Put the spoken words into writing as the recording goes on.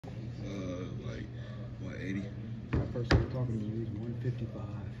person talking to you. He's 155.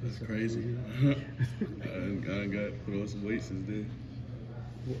 That's crazy. I got put on some weight since then.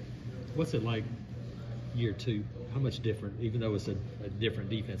 What's it like year two? How much different, even though it's a different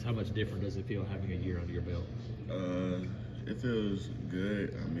defense, how much different does it feel having a year under your belt? It feels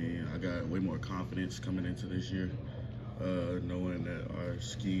good. I mean, I got way more confidence coming into this year, knowing that our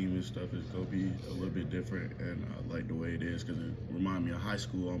scheme and stuff is going to be a little bit different, and I like the way it is because it reminds me of high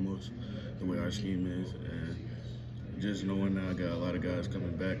school almost, the way our scheme is. And just knowing that I got a lot of guys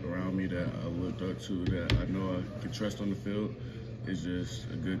coming back around me that I looked up to, that I know I can trust on the field, is just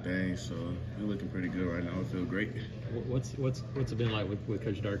a good thing. So we're looking pretty good right now. I feel great. What's it been like with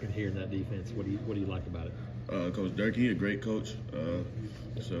Coach Durkin here in that defense? What do you like about it? Coach Durkin, a great coach.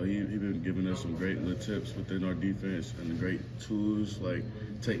 So he been giving us some great little tips within our defense and the great tools, like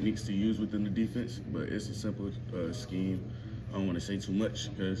techniques to use within the defense. But it's a simple scheme. I don't want to say too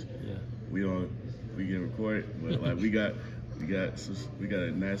much because we get recorded. But like we got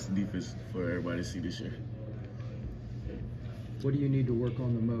a nasty defense for everybody to see this year. What do you need to work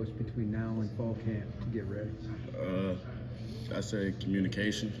on the most between now and fall camp to get ready? I say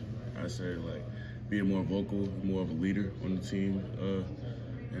communication. I say like being more vocal, more of a leader on the team,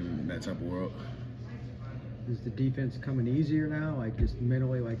 in that type of world. Is the defense coming easier now? Like just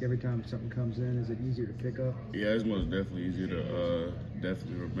mentally, like every time something comes in, is it easier to pick up? Yeah, it's most definitely easier to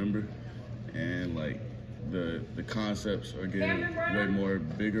definitely remember, and like the concepts are getting way more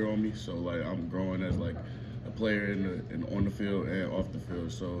bigger on me. So like I'm growing as like a player in on the field and off the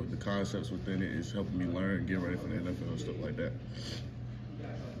field. So the concepts within it is helping me learn, get ready for the NFL and stuff like that.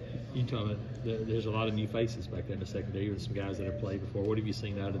 You talk about there's a lot of new faces back there in the secondary with some guys that have played before. What have you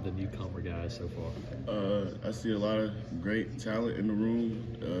seen out of the newcomer guys so far? I see a lot of great talent in the room,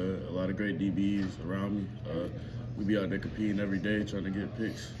 a lot of great DBs around me. We be out there competing every day, trying to get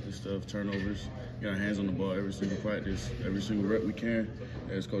picks and stuff, turnovers, get our hands on the ball every single practice, every single rep we can.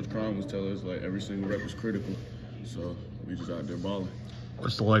 As Coach Cron was telling us, like every single rep is critical. So we just out there balling.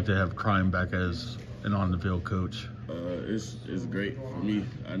 What's it like to have Crime back as an on-the-field coach? It's great for me.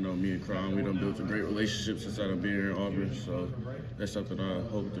 I know me and Cron, we done built a great relationship since I've been here in Auburn. So that's something I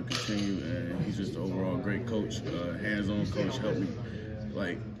hope to continue. And he's just an overall great coach, hands-on coach, help me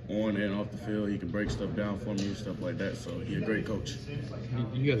like on and off the field. He can break stuff down for me and stuff like that. So he's a great coach.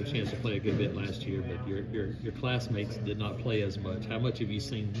 You got a chance to play a good bit last year, but your classmates did not play as much. How much have you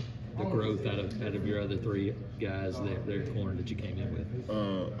seen the growth out of your other three guys their corner that you came in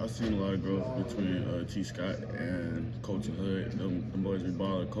with? I've seen a lot of growth between T. Scott and Colton Hood. Them boys be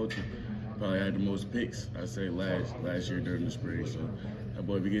balling. Colton probably had the most picks, I'd say, last year during the spring. So that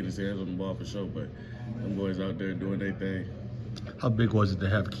boy be getting his hands on the ball for sure. But them boys out there doing their thing. How big was it to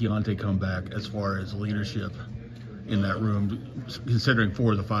have Keontae come back as far as leadership in that room, considering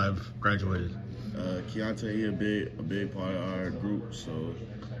 4 of the 5 graduated? Keontae, he a big part of our group, so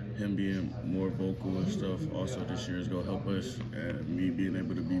him being more vocal and stuff also this year is going to help us, and me being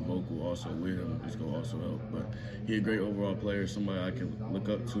able to be vocal also with him is going to also help. But he a great overall player, somebody I can look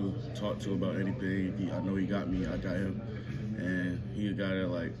up to, talk to about anything. I know he got me, I got him, and he a guy that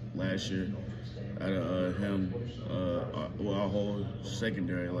like last year, out of him, our whole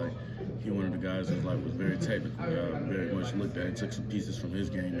secondary, like he one of the guys that like was very technical. Very much looked at and took some pieces from his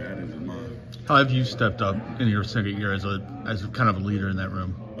game and added to mine. How have you stepped up in your second year as a kind of a leader in that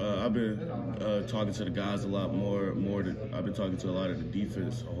room? I've been talking to the guys a lot more. I've been talking to a lot of the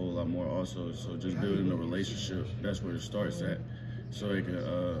defense a whole lot more also. So just building a relationship, that's where it starts at. So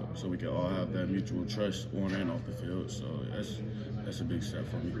we can all have that mutual trust on and off the field. So that's a big step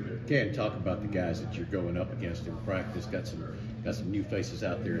for me. Can talk about the guys that you're going up against in practice. Got some new faces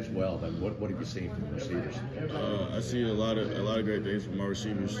out there as well. Then what have you seen from the receivers? I see a lot of great things from our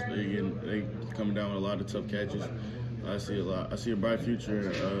receivers. They coming down with a lot of tough catches. I see a bright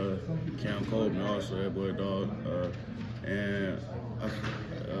future in Cam Coleman also, that boy dog, and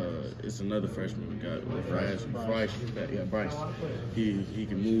it's another freshman we got, Bryce. He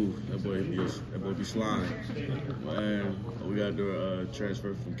can move. That boy be slime. And we got the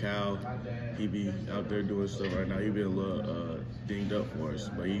transfer from Cal. He be out there doing stuff right now. He been a little dinged up for us,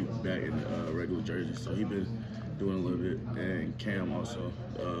 but he back in regular jersey, so he been doing a little bit. And Cam also.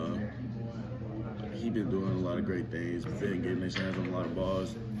 He been doing a lot of great things. Been getting his hands on a lot of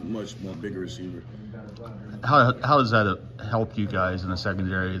balls. Much more bigger receiver. How does that help you guys in the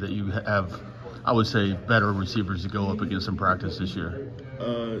secondary that you have, I would say, better receivers to go up against in practice this year?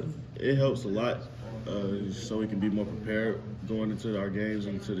 It helps a lot, so we can be more prepared going into our games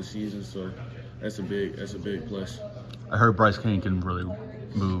and into the season. So that's a big plus. I heard Bryce Kane can really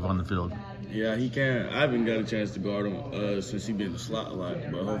move on the field. Yeah, he can. I haven't got a chance to guard him since he been in the slot a lot,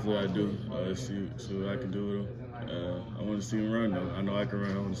 but hopefully I do. See what I can do with him. I want to see him run, though. I know I can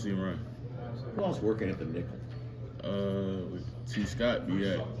run. I want to see him run. Who else working at the nickel? T. Scott be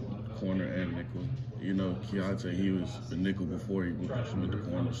at corner and nickel. You know, Keontae, he was the nickel before he went to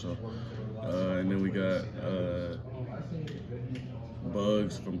corner. So, and then we got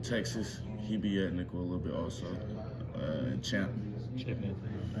Bugs from Texas. He be at nickel a little bit also. And Champ. Champion.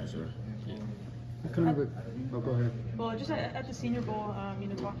 Yes, sir. What kind of a, oh, go ahead. Well, just at the Senior Bowl,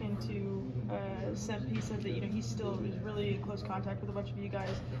 talking to Seb, he said that he still is really in close contact with a bunch of you guys.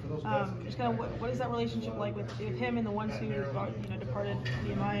 Just kind of what is that relationship like with him and the ones who departed,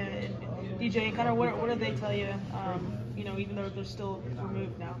 Nehemiah and DJ, and kind of what do they tell you? Even though they're still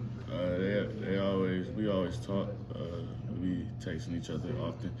removed now. We always talk. We texting each other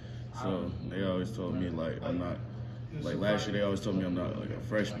often, so they always told me like I'm not. Like last year, they always told me I'm not like a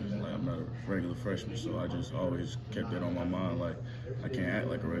freshman, like I'm not a regular freshman. So I just always kept that on my mind, like I can't act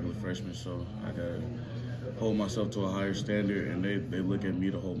like a regular freshman. So I gotta hold myself to a higher standard, and they look at me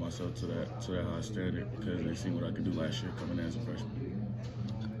to hold myself to that high standard because they see what I could do last year coming in as a freshman.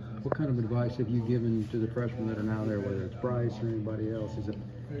 What kind of advice have you given to the freshmen that are now there, whether it's Bryce or anybody else? Have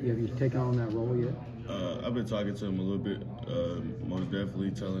you taken on that role yet? I've been talking to them a little bit, most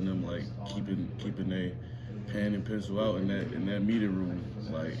definitely telling them like keeping a pen and pencil out in that meeting room,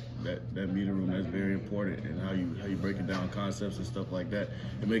 like that meeting room, that's very important, and how you breaking down concepts and stuff like that,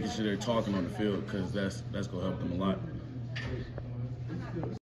 and making sure they're talking on the field, because that's gonna help them a lot.